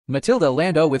Mathilda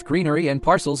Lando with greenery and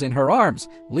parcels in her arms,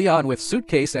 Léon with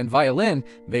suitcase and violin.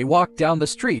 They walk down the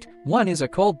street. One is a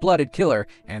cold-blooded killer,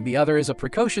 and the other is a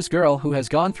precocious girl who has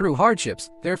gone through hardships.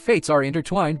 Their fates are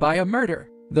intertwined by a murder.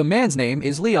 The man's name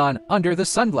is Léon, under the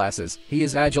sunglasses. He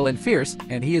is agile and fierce,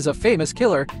 and he is a famous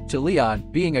killer. To Léon,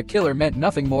 being a killer meant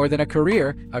nothing more than a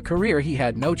career he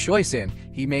had no choice in.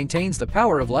 He maintains the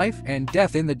power of life and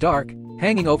death in the dark,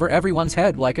 hanging over everyone's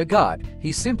head like a god.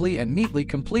 He simply and neatly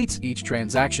completes each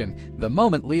transaction. The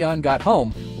moment Léon got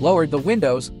home, lowered the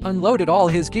windows, unloaded all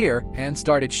his gear, and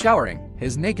started showering.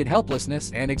 His naked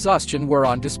helplessness and exhaustion were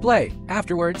on display.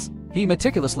 Afterwards, he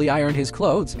meticulously ironed his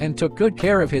clothes and took good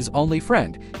care of his only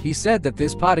friend. He said that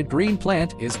this potted green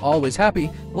plant is always happy,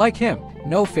 like him.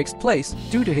 No fixed place,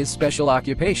 due to his special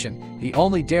occupation. He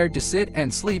only dared to sit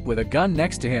and sleep with a gun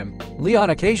next to him. Léon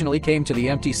occasionally came to the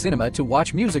empty cinema to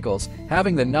watch musicals,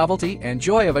 having the novelty and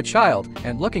joy of a child,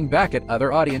 and looking back at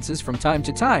other audiences from time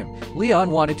to time. Léon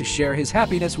wanted to share his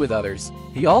happiness with others.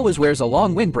 He always wears a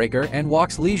long windbreaker and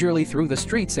walks leisurely through the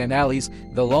streets and alleys.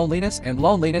 The loneliness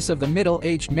of the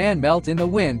middle-aged man melt in the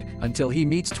wind until he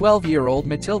meets 12-year-old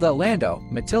Mathilda Lando.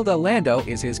 Mathilda Lando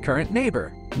is his current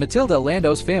neighbor. Mathilda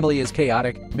Lando's family is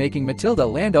chaotic, making Mathilda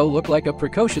Lando look like a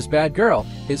precocious bad girl.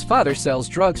 His father sells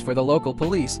drugs for the local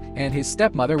police, and his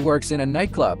stepmother works in a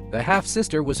nightclub. The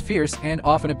half-sister was fierce and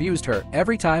often abused her.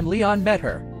 Every time Léon met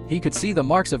her, he could see the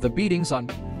marks of the beatings on.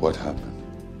 What happened?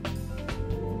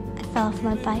 I fell off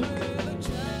my bike.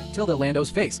 Mathilda Lando's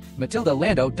face. Mathilda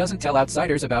Lando doesn't tell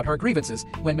outsiders about her grievances.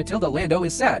 When Mathilda Lando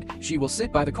is sad, she will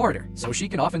sit by the corridor, so she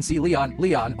can often see Léon.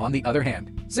 Léon, on the other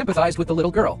hand, sympathized with the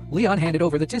little girl. Léon handed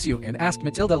over the tissue and asked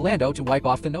Mathilda Lando to wipe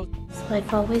off the nose. Is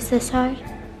life always this hard?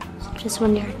 Just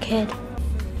when you're a kid?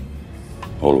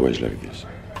 Always like this.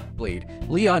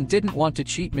 Léon didn't want to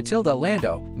cheat Mathilda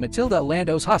Lando. Mathilda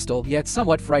Lando's hostile yet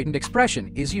somewhat frightened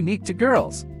expression is unique to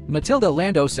girls. Mathilda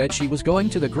Lando said she was going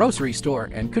to the grocery store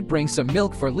and could bring some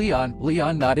milk for Léon.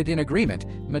 Léon nodded in agreement.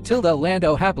 Mathilda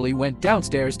Lando happily went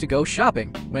downstairs to go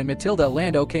shopping. When Mathilda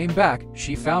Lando came back,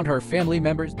 she found her family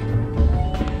members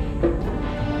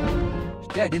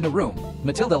dead in the room.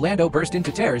 Mathilda Lando burst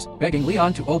into tears, begging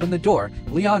Léon to open the door.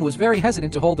 Léon was very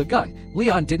hesitant to hold the gun.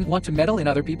 Léon didn't want to meddle in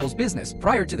other people's business.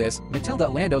 Prior to this,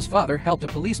 Mathilda Lando's father helped a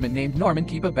policeman named Norman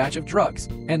keep a batch of drugs,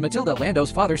 and Mathilda Lando's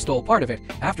father stole part of it.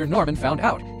 After Norman found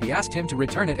out, he asked him to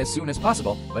return it as soon as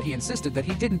possible, but he insisted that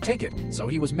he didn't take it, so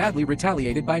he was madly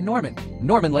retaliated by Norman.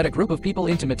 Norman led a group of people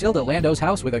into Mathilda Lando's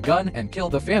house with a gun and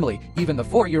killed the family. Even the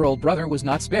 4-year-old brother was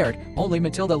not spared. Only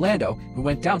Mathilda Lando, who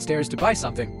went downstairs to buy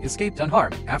something, escaped unharmed.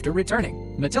 After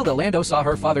returning, Mathilda Lando saw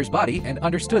her father's body and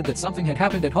understood that something had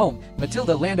happened at home.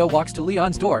 Mathilda Lando walks to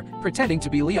Léon's door, pretending to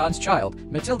be Léon's child.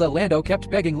 Mathilda Lando kept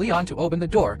begging Léon to open the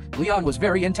door. Léon was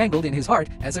very entangled in his heart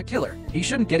as a killer. He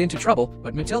shouldn't get into trouble,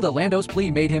 but Mathilda Lando's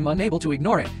plea made him unable to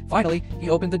ignore it. Finally,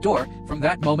 he opened the door. From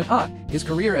that moment on, his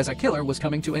career as a killer was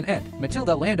coming to an end.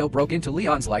 Mathilda Lando broke into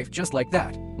Léon's life just like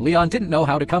that. Léon didn't know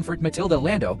how to comfort Mathilda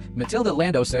Lando. Mathilda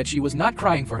Lando said she was not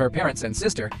crying for her parents and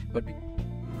sister, but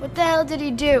what the hell did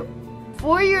he do?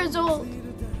 4 years old.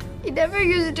 He never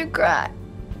used to cry.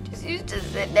 Just used to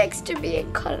sit next to me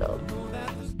and cuddle.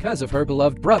 because of her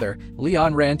beloved brother,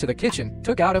 Léon ran to the kitchen,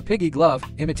 took out a piggy glove,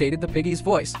 imitated the piggy's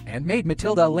voice, and made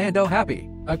Mathilda Lando happy.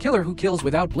 A killer who kills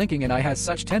without blinking an eye has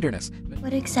such tenderness.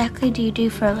 What exactly do you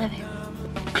do for a living?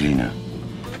 Cleaner.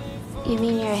 You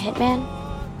mean you're a hitman?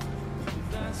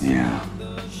 Yeah.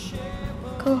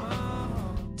 Cool.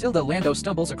 Mathilda Lando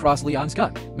stumbles across Léon's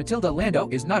gun. Mathilda Lando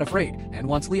is not afraid and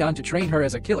wants Léon to train her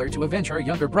as a killer to avenge her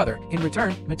younger brother. In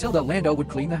return, Mathilda Lando would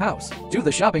clean the house, do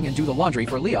the shopping, and do the laundry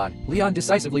for Léon. Léon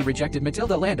decisively rejected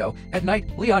Mathilda Lando. At night,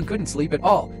 Léon couldn't sleep at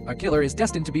all. A killer is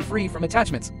destined to be free from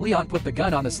attachments. Léon put the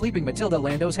gun on the sleeping Mathilda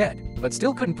Lando's head, but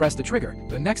still couldn't press the trigger.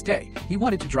 The next day, he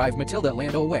wanted to drive Mathilda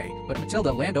Lando away, but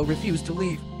Mathilda Lando refused to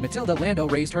leave. Mathilda Lando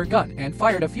raised her gun and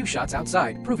fired a few shots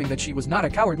outside, proving that she was not a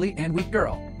cowardly and weak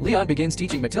girl. Léon begins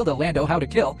teaching Mathilda Lando how to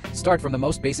kill. Start from the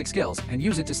most basic skills and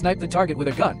use it to snipe the target with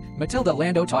a gun. Mathilda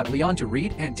Lando taught Léon to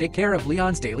read and take care of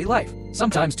Léon's daily life.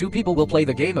 Sometimes two people will play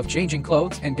the game of changing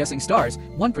clothes and guessing stars,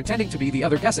 one pretending to be the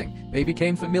other guessing. They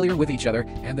became familiar with each other,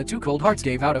 and the two cold hearts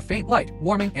gave out a faint light,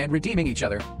 warming and redeeming each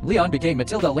other. Léon became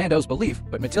Mathilda Lando's belief,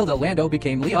 but Mathilda Lando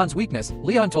became Léon's weakness.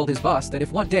 Léon told his boss that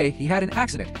if one day he had an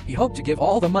accident, he hoped to give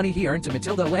all the money he earned to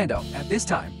Mathilda Lando. At this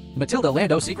time, Mathilda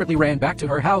Lando secretly ran back to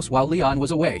her house while Léon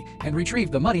was away and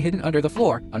retrieved the money hidden under the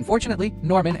floor. Unfortunately,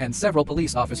 Norman and several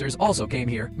police officers also came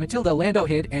here. Mathilda Lando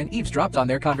hid and eavesdropped on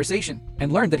their conversation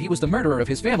and learned that he was the murderer of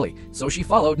his family, so she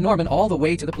followed Norman all the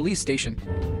way to the police station.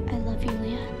 I love you,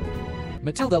 Leon.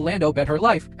 Mathilda Lando bet her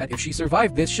life that if she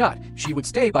survived this shot, she would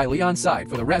stay by Leon's side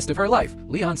for the rest of her life.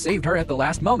 Leon saved her at the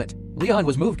last moment. Leon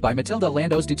was moved by Mathilda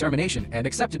Lando's determination and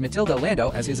accepted Mathilda Lando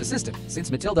as his assistant.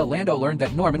 Since Mathilda Lando learned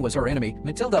that Norman was her enemy,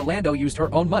 Mathilda Lando used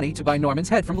her own money to buy Norman's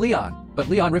head from Leon. But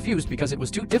Leon refused because it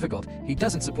was too difficult. He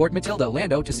doesn't support Mathilda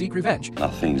Lando to seek revenge.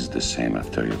 Nothing's the same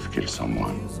after you've killed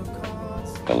someone.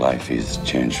 The life is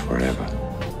changed forever.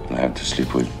 You'll have to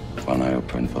sleep with one eye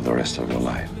open for the rest of your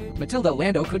life. Mathilda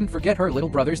Lando couldn't forget her little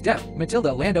brother's death.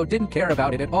 Mathilda Lando didn't care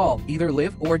about it at all, either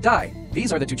live or die.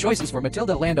 These are the two choices for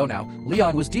Mathilda Lando now.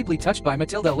 Leon was deeply touched by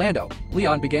Mathilda Lando.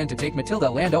 Leon began to take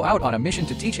Mathilda Lando out on a mission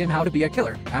to teach him how to be a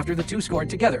killer. After the two scored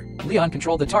together, Leon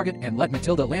controlled the target and let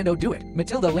Mathilda Lando do it.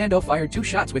 Mathilda Lando fired 2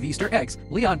 shots with Easter eggs.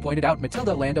 Leon pointed out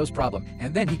Mathilda Lando's problem,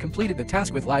 and then he completed the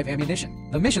task with live ammunition.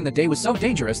 The mission that day was so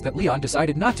dangerous that Leon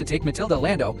decided not to take Mathilda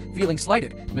Lando, feeling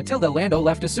slighted. Mathilda Lando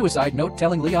left a suicide note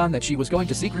telling Leon that she was going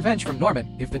to seek revenge from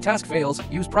Norman. If the task fails,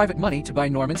 use private money to buy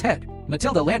Norman's head.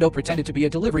 Mathilda Lando pretended to be a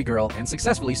delivery girl and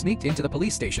successfully sneaked into the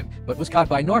police station, but was caught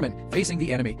by Norman, facing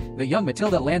the enemy. The young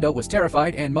Mathilda Lando was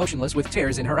terrified and motionless with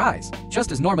tears in her eyes.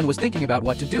 Just as Norman was thinking about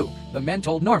what to do, the men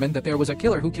told Norman that there was a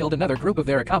killer who killed another group of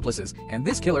their accomplices, and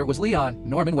this killer was Leon.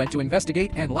 Norman went to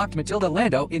investigate and locked Mathilda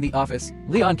Lando in the office.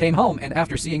 Leon came home, and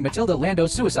after seeing Mathilda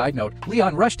Lando's suicide note,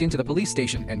 Leon rushed into the police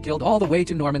station and killed all the way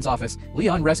to Norman's office.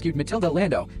 Leon rescued Mathilda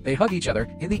Lando. They hug each other.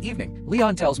 In the evening,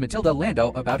 Leon tells Mathilda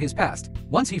Lando about his past.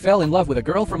 Once he fell in love with a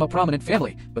girl from a prominent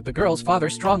family, but the girl's father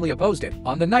strongly opposed it.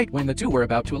 On the night when the two were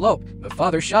about to elope, the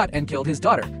father shot and killed his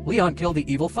daughter. Leon killed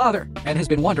the evil father, and has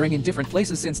been wandering in different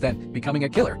places since then, becoming a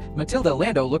killer. Mathilda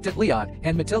Lando looked at Leon,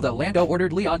 and Mathilda Lando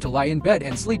ordered Leon to lie in bed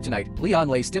and sleep tonight. Leon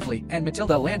lay stiffly, and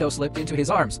Mathilda Lando slipped into his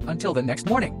arms, until the next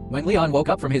morning. When Leon woke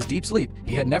up from his deep sleep,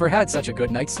 he had never had such a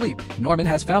good night's sleep. Norman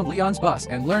has found Leon's boss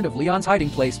and learned of Leon's hiding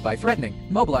place by threatening,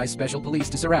 mobilized special police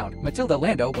to surround. Mathilda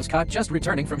Lando was caught just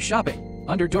returning from shopping.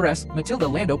 Under duress, Mathilda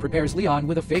Lando prepares Leon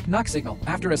with a fake knock signal.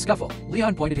 After a scuffle,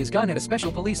 Leon pointed his gun at a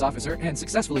special police officer and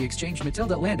successfully exchanged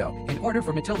Mathilda Lando. In order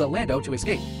for Mathilda Lando to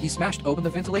escape, he smashed open the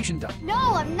ventilation duct. No,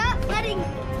 I'm not letting.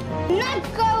 I'm not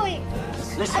going.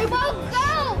 Listen. I won't go.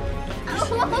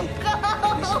 I won't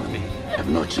go. Listen to me. I have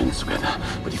no chance together,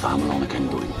 but if I'm alone, I can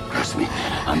do it. Trust me,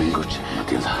 I'm in good shape,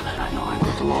 Mathilda. I know I've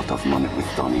got a lot of money with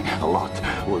Tony. A lot.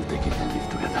 We'll take it and live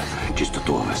together. Just the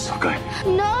two of us, okay?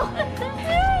 No.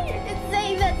 You can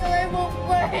say that so I won't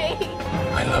worry.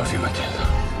 I love you, Mathilda.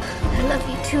 I love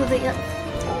you too, Leon.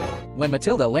 When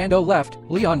Mathilda Lando left,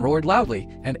 Leon roared loudly,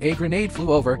 and a grenade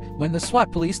flew over. When the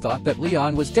SWAT police thought that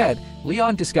Leon was dead,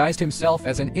 Leon disguised himself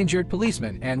as an injured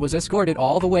policeman and was escorted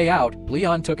all the way out.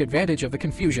 Leon took advantage of the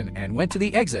confusion and went to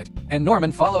the exit, and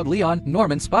Norman followed Leon.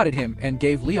 Norman spotted him and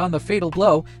gave Leon the fatal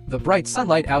blow. The bright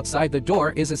sunlight outside the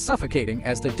door is as suffocating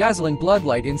as the dazzling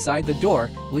bloodlight inside the door.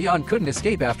 Leon couldn't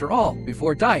escape after all.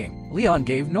 Before dying, Leon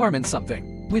gave Norman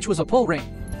something, which was a pull ring.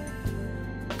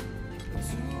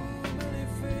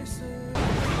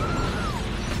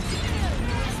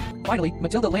 Finally,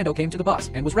 Mathilda Lando came to the boss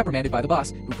and was reprimanded by the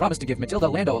boss, who promised to give Mathilda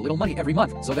Lando a little money every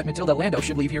month so that Mathilda Lando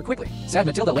should leave here quickly. Sad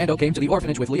Mathilda Lando came to the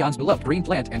orphanage with Leon's beloved green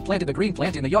plant and planted the green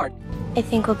plant in the yard. I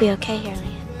think we'll be okay here,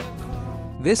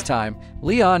 Leon. This time,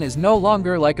 Leon is no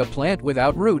longer like a plant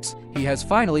without roots. He has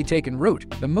finally taken root.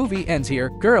 The movie ends here.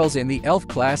 Girls in the elf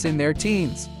class in their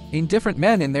teens, indifferent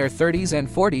men in their 30s and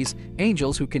 40s,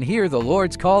 angels who can hear the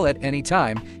Lord's call at any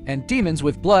time, and demons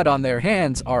with blood on their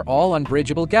hands are all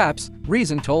unbridgeable gaps.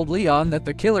 Reason told Leon that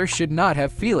the killer should not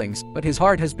have feelings, but his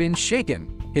heart has been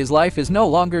shaken. His life is no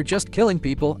longer just killing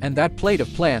people and that plate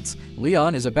of plants.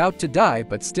 Leon is about to die,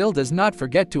 but still does not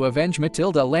forget to avenge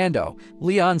Mathilda Lando.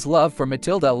 Leon's love for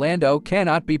Mathilda Lando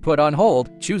cannot be put on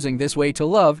hold. Choosing this way to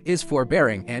love is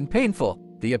forbearing and painful.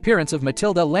 The appearance of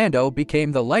Mathilda Lando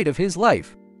became the light of his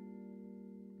life.